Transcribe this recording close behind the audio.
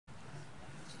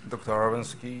Dr.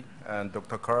 Arvinsky and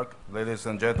Dr. Kark, ladies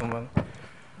and gentlemen.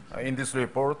 In this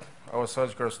report, our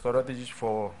surgical strategy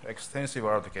for extensive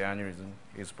aortic aneurysm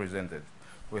is presented.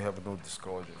 We have no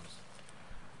disclosures.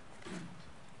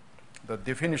 The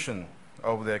definition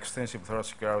of the extensive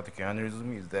thoracic aortic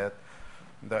aneurysm is that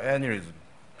the aneurysm,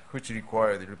 which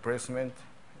required replacement,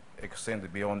 extends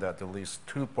beyond at least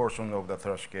two portions of the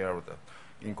thoracic aorta,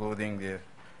 including the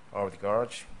aortic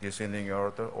arch, descending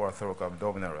aorta, or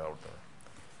thoracoabdominal aorta.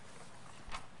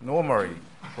 Normally,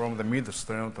 from the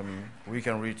mid-sternotomy, we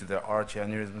can reach the arch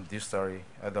aneurysm distally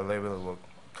at the level of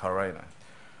carina.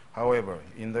 However,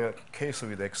 in the case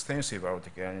with extensive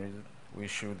aortic aneurysm, we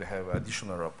should have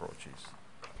additional approaches.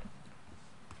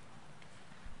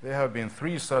 There have been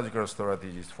three surgical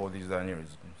strategies for these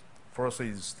aneurysms. First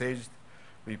is staged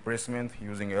replacement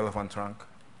using elephant trunk.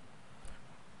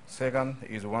 Second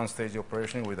is one-stage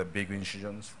operation with a big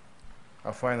incisions.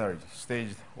 Finally,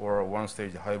 staged or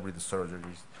one-stage hybrid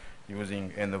surgeries using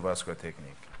endovascular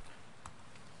technique.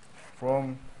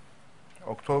 From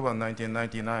October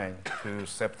 1999 to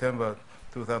September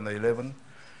 2011,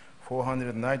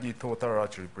 490 total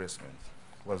arch replacements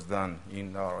was done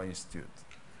in our institute.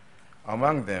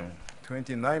 Among them,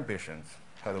 29 patients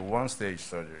had one-stage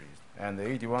surgeries, and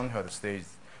 81 had staged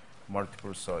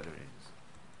multiple surgeries.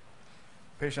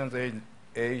 Patients'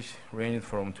 age ranged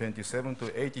from 27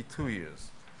 to 82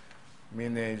 years.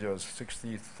 Mean age was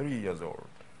 63 years old.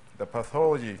 The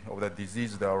pathology of the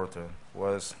diseased aorta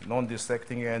was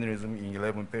non-dissecting aneurysm in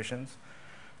 11 patients,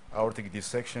 aortic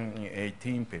dissection in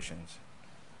 18 patients.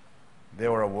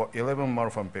 There were 11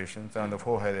 malform patients and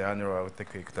 4 had annular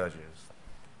aortic ectasias.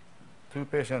 2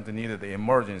 patients needed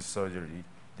emergency surgery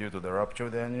due to the rupture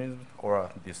of the aneurysm or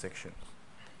dissections.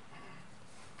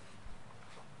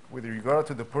 With regard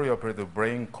to the perioperative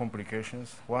brain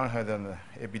complications, 1 had an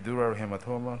epidural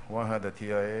hematoma, 1 had a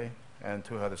TIA, and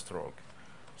 2 had a stroke.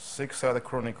 6 had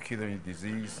chronic kidney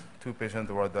disease. 2 patients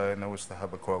were diagnosed to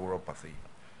have a coagulopathy.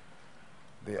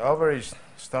 The average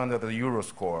standard Euro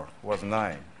score was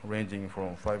 9, ranging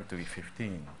from 5 to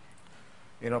 15.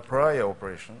 In our prior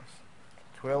operations,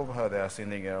 12 had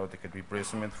ascending aortic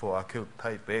replacement for acute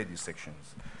type A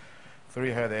dissections.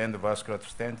 3 had endovascular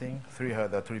stenting, 3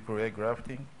 had a AAA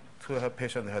grafting, 2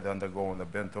 patients had undergone the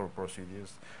Bentall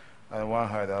procedures, and 1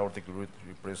 had aortic root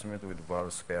replacement with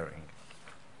valve sparing.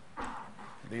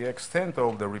 The extent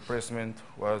of the replacement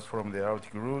was from the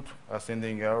aortic root,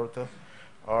 ascending aorta,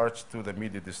 arch to the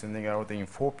middle descending aorta in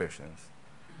 4 patients,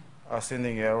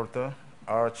 ascending aorta,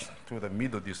 arch to the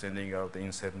middle descending aorta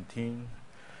in 17,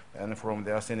 and from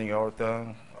the ascending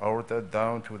aorta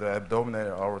down to the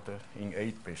abdominal aorta in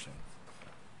 8 patients.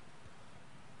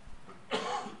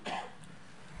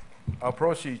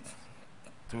 Approach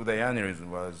to the aneurysm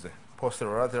was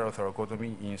posterolateral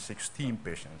thoracotomy in 16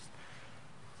 patients.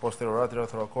 Posterolateral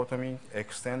thoracotomy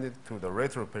extended to the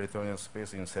retroperitoneal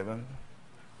space in 7,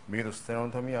 middle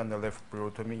sternotomy and the left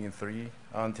pleurotomy in 3,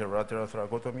 anterolateral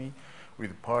thoracotomy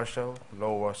with partial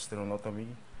lower sternotomy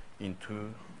in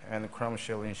 2, and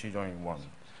clamshell incision in 1.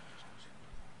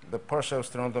 The partial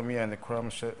sternotomy and the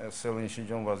clamshell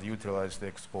incision was utilized to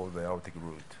expose the aortic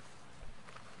root.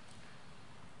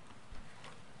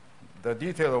 The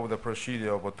detail of the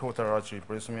procedure of a total arch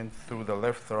replacement through the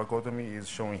left thoracotomy is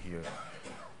shown here.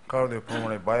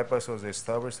 Cardiopulmonary bypass was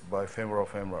established by femoral.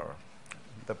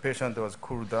 The patient was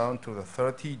cooled down to the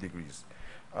 30 degrees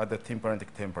at the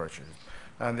tympanic temperature,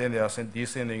 and then the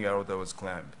descending aorta was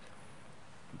clamped.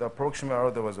 The proximal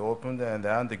aorta was opened and the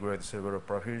antegrade cerebral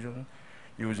perfusion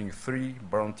using 3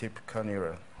 brown tip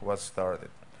cannula was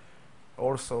started.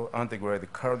 Also, antegrade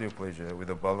cardioplasia with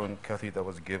a balloon catheter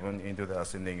was given into the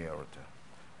ascending aorta.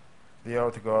 The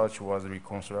aortic arch was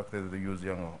reconstructed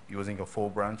using 4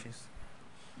 branches.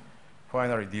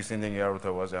 Finally, descending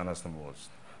aorta was anastomosed.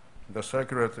 The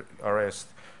circulatory arrest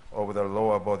of the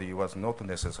lower body was not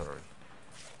necessary.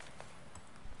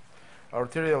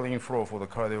 Arterial inflow for the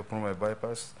cardiopulmonary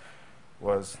bypass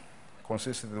was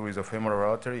consisted with a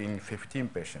femoral artery in 15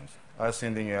 patients,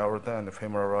 ascending aorta and the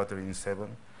femoral artery in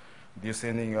 7,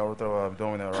 descending aorta or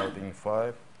abdominal aorta in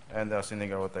 5, and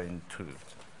ascending aorta in 2.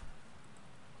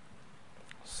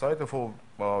 Site for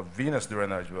venous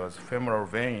drainage was femoral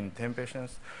vein in 10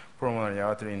 patients, pulmonary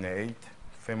artery in 8,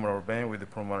 femoral vein with the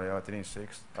pulmonary artery in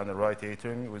 6, and the right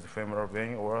atrium with femoral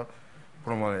vein or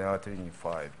pulmonary artery in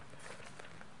 5.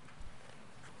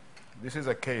 This is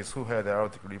a case who had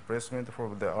aortic replacement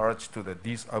from the arch to the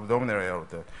abdominal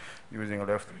aorta using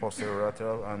left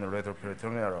posterolateral and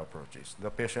retroperitoneal approaches.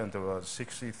 The patient was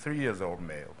 63 years old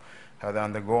male, had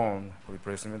undergone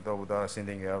replacement of the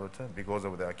ascending aorta because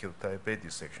of the acute type A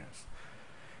dissections.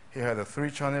 He had a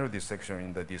 3-channel dissection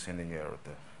in the descending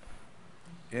aorta.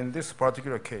 In this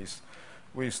particular case,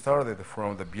 we started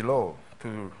from the below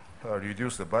to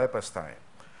reduce the bypass time.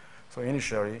 So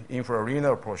initially,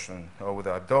 infrarenal portion of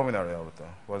the abdominal aorta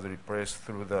was replaced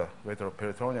through the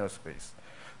retroperitoneal space.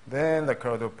 Then the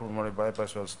cardiopulmonary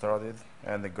bypass was started,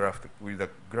 and with the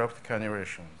graft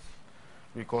cannulations,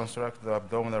 reconstruct the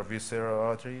abdominal visceral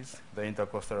arteries, the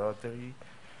intercostal artery,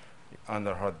 and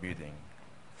the heart beating.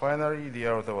 Finally, the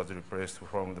aorta was replaced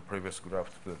from the previous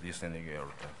graft to the descending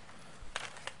aorta.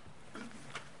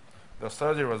 The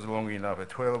surgery was long enough at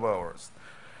 12 hours.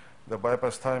 The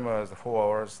bypass time was 4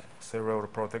 hours, cerebral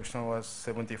protection was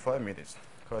 75 minutes,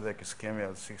 cardiac ischemia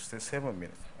was 67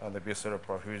 minutes, and the visceral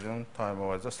perfusion time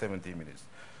was 70 minutes.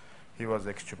 He was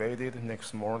extubated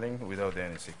next morning without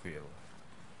any sequelae.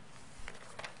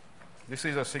 This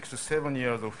is a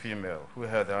 67-year-old female who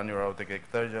had annular aortic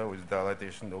ectasia with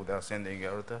dilatation of the ascending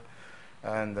aorta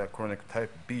and chronic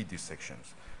type B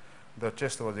dissections. The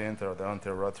chest was entered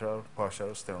anterolateral partial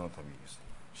sternotomies.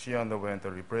 She underwent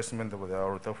a replacement of the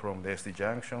aorta from the ST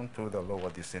junction to the lower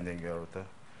descending aorta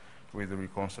with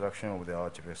reconstruction of the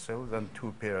arch vessels and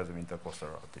 2 pairs of intercostal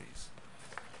arteries.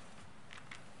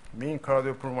 Mean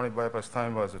cardiopulmonary bypass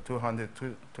time was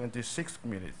 226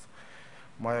 minutes.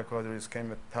 Myocardial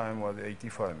ischemic time was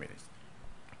 85 minutes.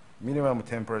 Minimum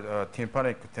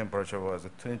tympanic temperature was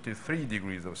 23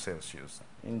 degrees Celsius.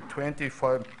 In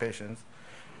 25 patients,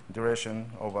 duration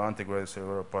of antegrade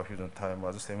cerebral perfusion time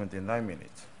was 79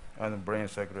 minutes, and brain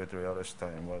circulatory arrest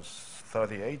time was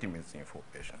 38 minutes in 4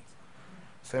 patients.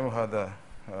 Same had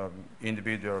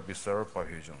individual visceral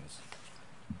perfusions.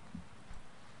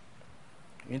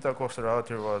 Intercostal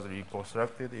artery was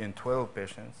reconstructed in 12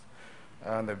 patients,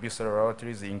 and the visceral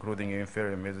arteries, including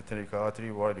inferior mesenteric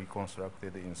artery, were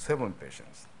reconstructed in 7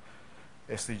 patients.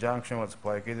 ST junction was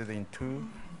plicated in 2,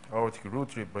 aortic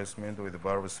root replacement with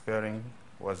valve sparing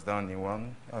was done in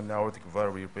 1, and aortic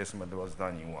valve replacement was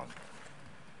done in 1.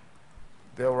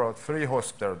 There were 3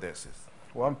 hospital deaths.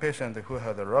 1 patient who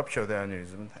had a ruptured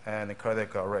aneurysm and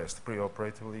cardiac arrest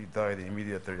preoperatively died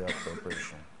immediately after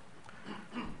operation.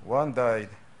 1 died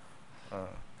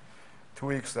 2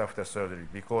 weeks after surgery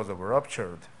because of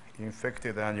ruptured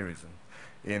infected aneurysm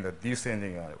in the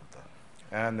descending aorta,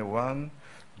 and 1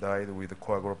 died with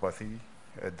coagulopathy,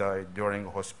 died during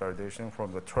hospitalization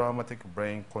from the traumatic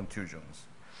brain contusions.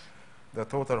 The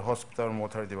total hospital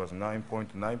mortality was 9.9%.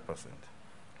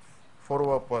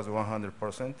 Follow-up was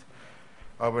 100%,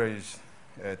 average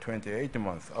 28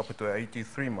 months up to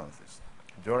 83 months.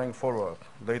 During follow-up,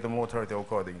 late mortality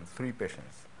occurred in 3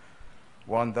 patients.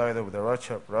 1 died of the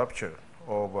rupture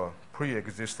of a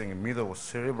pre-existing middle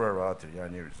cerebral artery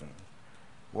aneurysm.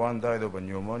 1 died of a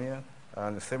pneumonia,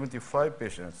 and 75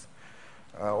 patients,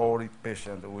 all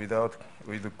patients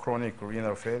with chronic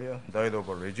renal failure, died of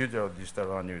a residual distal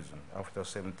aneurysm after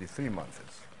 73 months.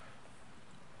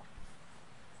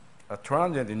 A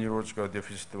transient neurological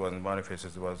deficit was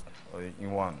manifested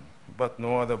in 1, but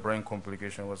no other brain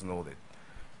complication was noted.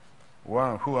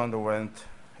 1 who underwent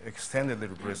extended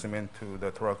replacement to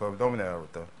the thoracoabdominal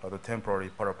aorta had temporary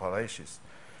paraparesis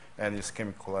and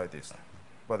ischemic colitis,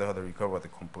 but had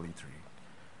recovered completely.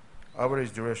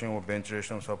 Average duration of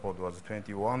ventilation support was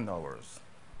 21 hours,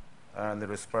 and the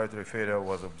respiratory failure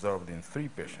was observed in 3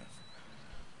 patients.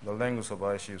 The length of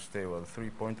ICU stay was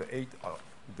 3.8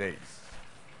 days.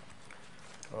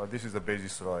 This is the basic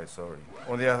slide, sorry.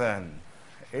 On the other hand,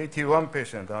 81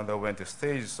 patients underwent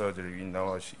stage surgery in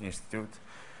our institute.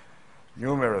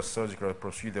 Numerous surgical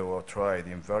procedures were tried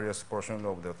in various portions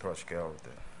of the thoracic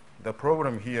aorta. The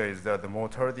problem here is that the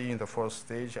mortality in the first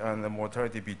stage and the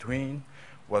mortality between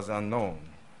was unknown.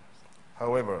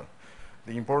 However,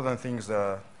 the important things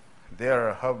are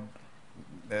there have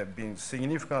been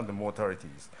significant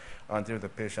mortalities until the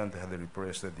patient had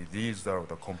replaced the disease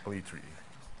aorta completely.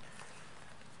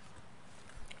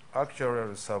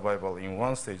 Actual survival in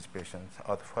 1-stage patients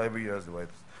at 5 years was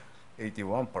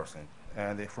 81%,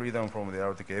 and the freedom from the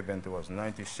aortic event was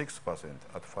 96%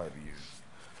 at 5 years.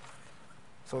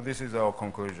 So this is our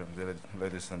conclusion,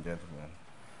 ladies and gentlemen.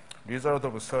 Result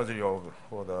of surgery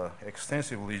for the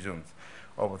extensive lesions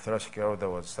of thoracic aorta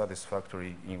was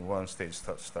satisfactory in 1-stage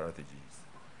strategies.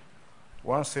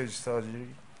 1-stage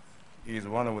surgery is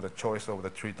one of the choice of the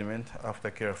treatment after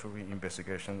careful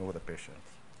investigation of the patient.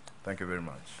 Thank you very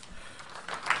much.